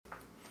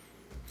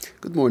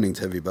Good morning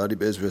to everybody.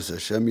 Bezras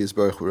Hashem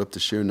Yisbarach. We're up to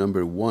shir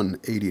number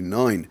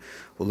 189.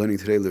 We're learning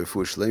today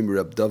L'Refuah Shlema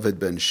Reb David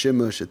ben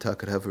Shima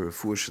Shetakat have a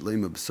Refuah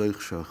Shlema B'Soich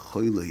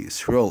Shachoyle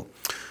Yisrael.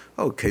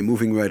 Okay,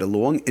 moving right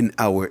along in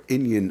our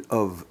inyan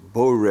of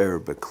borer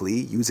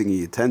bakli, using a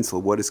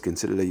utensil. What is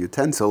considered a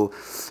utensil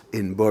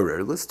in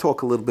borer? Let's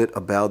talk a little bit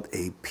about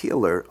a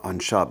peeler on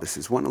Shabbos.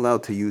 Is one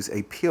allowed to use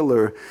a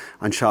peeler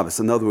on Shabbos?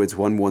 In other words,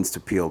 one wants to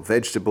peel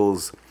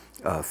vegetables,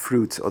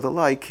 fruits, or the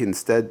like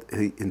instead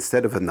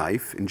of a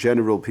knife. In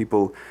general,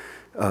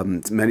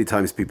 many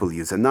times people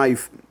use a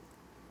knife.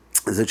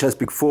 So just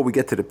before we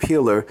get to the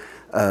peeler,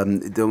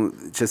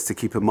 just to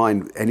keep in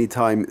mind,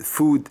 anytime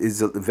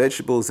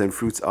vegetables and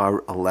fruits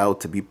are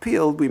allowed to be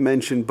peeled, we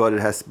mentioned, but it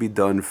has to be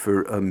done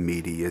for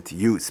immediate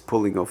use.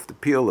 Pulling off the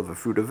peel of a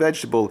fruit or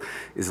vegetable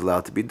is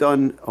allowed to be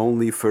done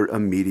only for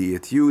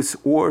immediate use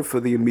or for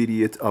the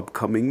immediate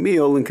upcoming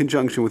meal in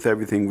conjunction with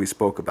everything we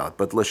spoke about.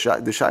 But the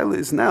shaila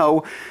is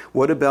now,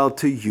 what about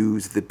to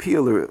use the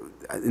peeler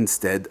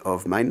instead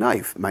of my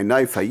knife? My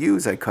knife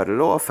I cut it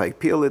off, I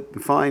peel it,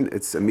 fine,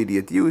 it's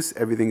immediate use,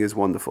 everything is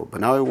wonderful.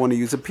 But now I want to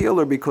use a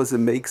peeler because it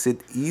makes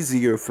it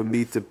easier for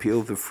me to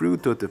peel the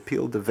fruit or to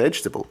peel the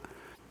vegetable.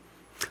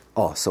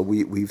 So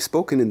we've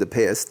spoken in the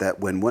past that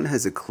when one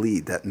has a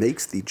kli that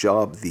makes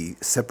the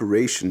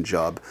separation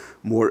job,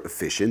 more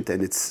efficient,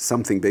 and it's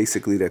something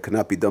basically that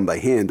cannot be done by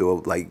hand,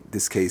 or like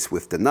this case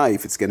with the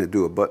knife, it's going to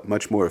do a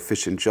much more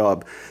efficient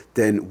job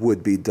than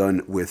would be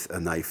done with a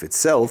knife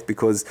itself,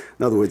 because,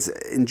 in other words,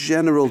 in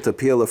general, to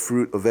peel a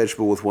fruit or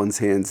vegetable with one's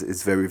hands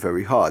is very,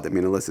 very hard. I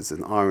mean, unless it's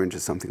an orange or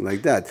something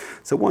like that.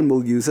 So one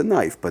will use a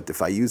knife, but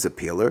if I use a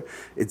peeler,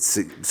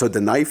 so the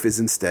knife is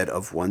instead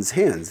of one's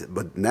hands.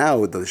 But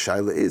now the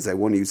shaila is, I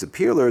want to use a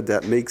peeler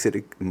that makes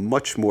it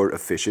much more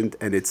efficient,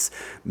 and it's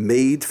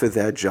made for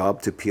that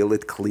job to peel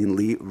it cleanly,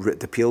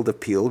 to peel the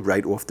peel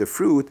right off the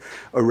fruit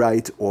or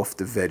right off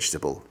the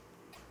vegetable.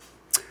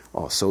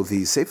 So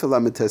the Sefer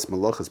Lamites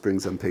Malachas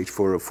brings on page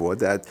 404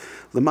 that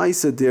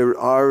Lemaisa there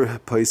are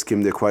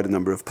quite a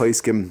number of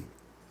poskim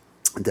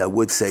that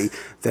would say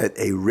that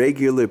a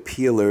regular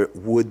peeler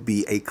would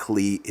be a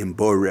kli in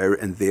borer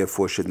and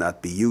therefore should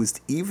not be used,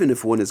 even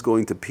if one is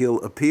going to peel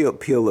a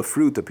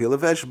fruit or peel a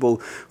vegetable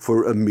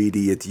for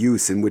immediate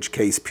use, in which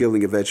case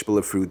peeling a vegetable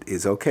or fruit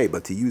is okay.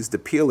 But to use the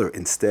peeler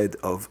instead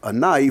of a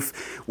knife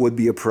would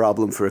be a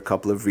problem for a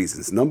couple of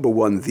reasons. Number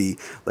one,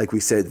 like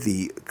we said,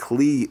 the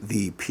kli,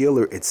 the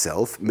peeler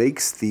itself,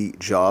 makes the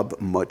job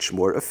much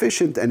more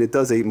efficient and it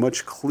does a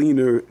much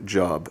cleaner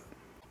job.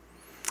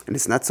 And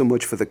it's not so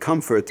much for the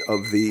comfort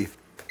of the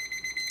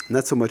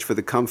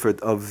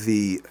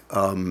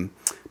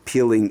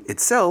peeling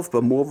itself,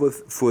 but more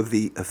for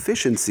the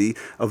efficiency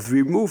of the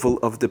removal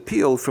of the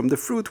peel from the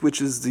fruit, which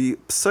is the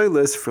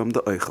psoiles from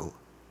the oichel.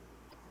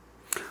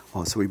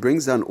 So he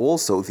brings down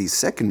also the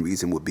second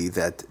reason would be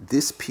that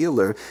this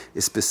peeler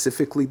is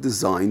specifically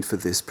designed for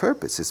this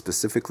purpose. It's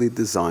specifically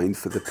designed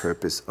for the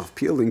purpose of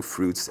peeling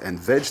fruits and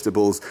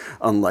vegetables,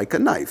 unlike a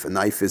knife. A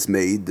knife is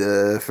made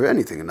for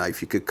anything. A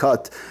knife you could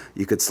cut,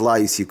 you could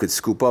slice, you could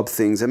scoop up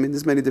things. I mean,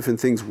 there's many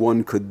different things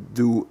one could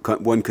do.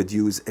 One could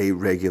use a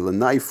regular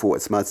knife for.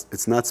 It's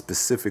not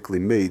specifically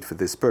made for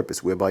this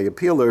purpose. Whereby a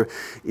peeler,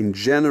 in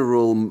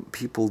general,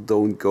 people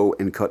don't go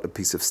and cut a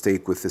piece of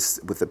steak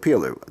with a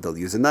peeler. They'll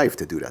use a knife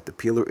to do that. The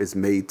peeler is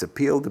made to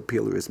peel. The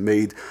peeler is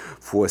made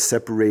for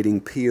separating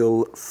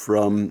peel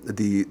from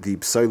the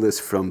psoilis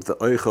from the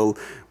oichel,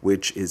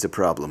 which is a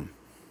problem.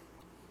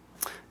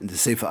 And the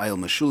Sefer Ayil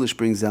Mashulish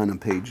brings down on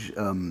page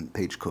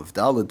Kuf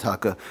Daled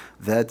Taka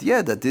that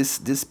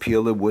this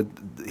peeler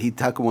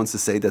wants to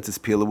say that this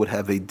peeler would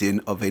have a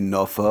din of a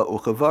nafa or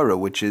chavara,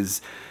 which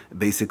is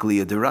basically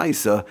a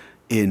deraisa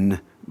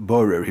in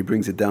borer. He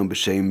brings it down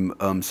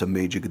b'shem some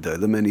major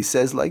gedolim, and he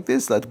says like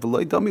this: that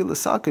v'loy dami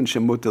l'saken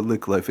shemuta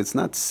likla. It's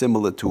not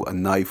similar to a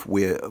knife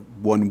where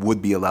one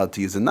would be allowed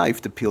to use a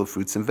knife to peel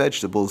fruits and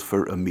vegetables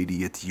for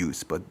immediate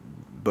use, but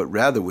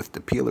rather with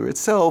the peeler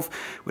itself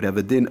would have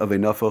a din of a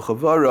nafa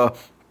chavara,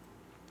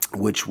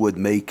 which would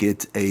make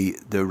it a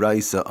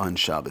deraisa on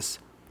Shabbos.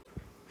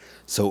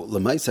 So,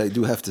 Lemaisa, I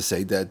do have to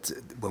say that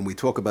when we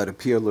talk about a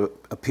peeler,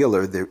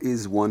 there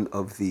is one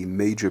of the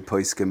major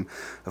poskim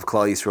of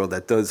Klal Yisrael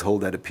that does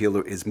hold that a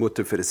peeler is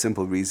mutter for the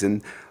simple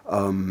reason.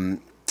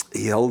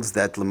 He holds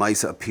that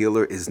Lemaisa, a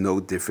peeler is no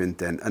different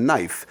than a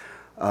knife.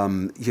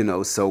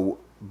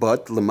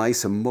 But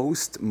Lemaisa,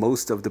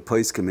 most of the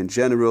poskim in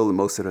general,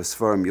 most of the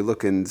Sfarim, you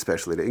look in,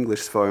 especially the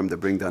English Sfarim, they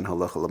bring down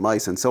halacha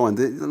Lemaisa and so on.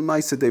 The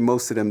Lemaisa,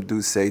 most of them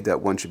do say that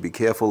one should be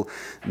careful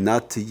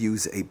not to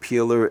use a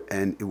peeler,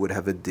 and it would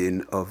have a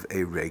din of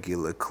a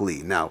regular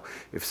kli. Now,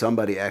 if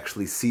somebody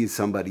actually sees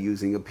somebody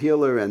using a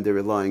peeler and they're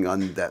relying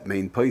on that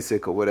main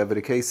posik or whatever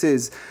the case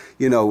is,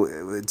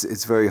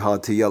 it's very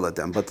hard to yell at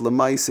them. But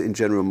Lemaisa, in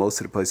general,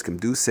 most of the poskim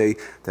do say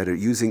that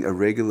using a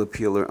regular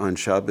peeler on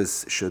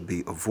Shabbos should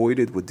be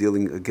avoided. We're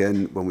dealing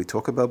again, when we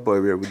talk about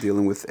borer, we're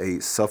dealing with a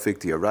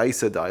suffix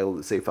diaraisa.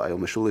 The Sefer Ayil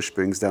Mashulish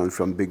brings down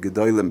from Big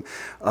Gedolim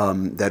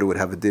that it would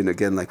have a din,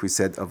 again, like we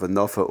said, of a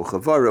nafa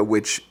uchavara,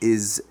 which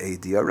is a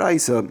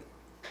diaraisa.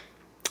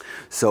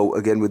 So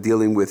again, we're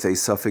dealing with a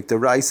suffix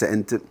deraisa,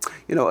 and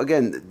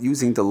again,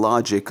 using the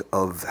logic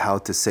of how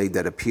to say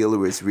that a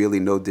peeler is really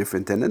no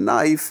different than a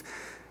knife.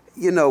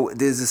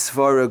 There's a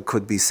svara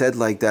could be said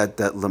like that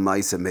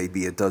lemaisa,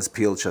 maybe it does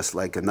peel just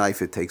like a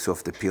knife. It takes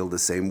off the peel the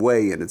same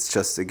way, and it's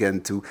just,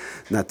 again,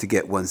 not to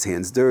get one's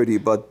hands dirty.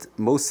 But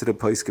most of the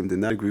poskim did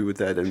not agree with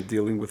that and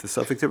dealing with the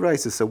suffix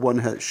deraisa. So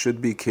one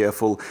should be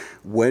careful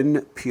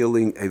when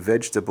peeling a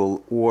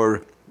vegetable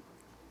or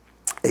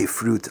a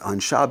fruit on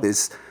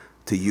Shabbos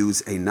to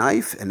use a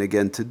knife, and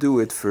again, to do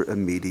it for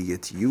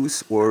immediate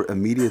use or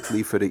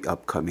immediately for the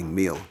upcoming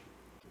meal.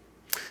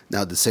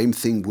 Now, the same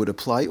thing would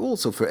apply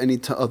also for any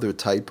other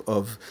type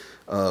of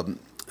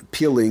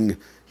peeling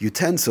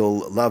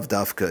utensil,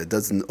 lavdafka. It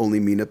doesn't only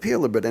mean a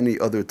peeler, but any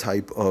other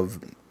type of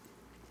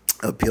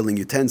peeling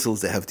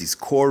utensils. They have these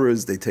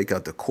corers. They take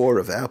out the core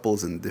of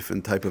apples and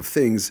different type of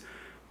things.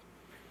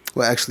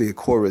 Well, actually, a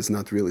core is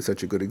not really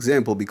such a good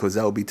example because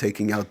that would be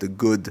taking out the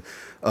good,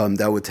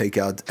 that would take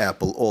out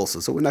apple also.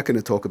 So we're not going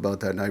to talk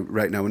about that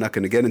right now. We're not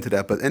going to get into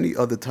that. But any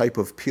other type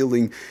of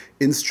peeling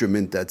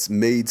instrument that's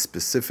made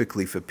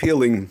specifically for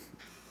peeling,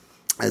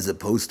 as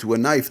opposed to a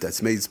knife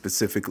that's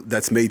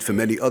made for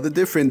many other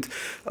different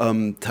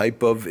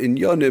type of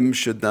inyanim,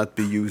 should not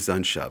be used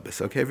on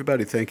Shabbos. Okay,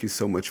 everybody, thank you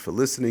so much for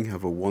listening.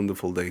 Have a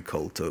wonderful day,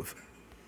 Kol Tov.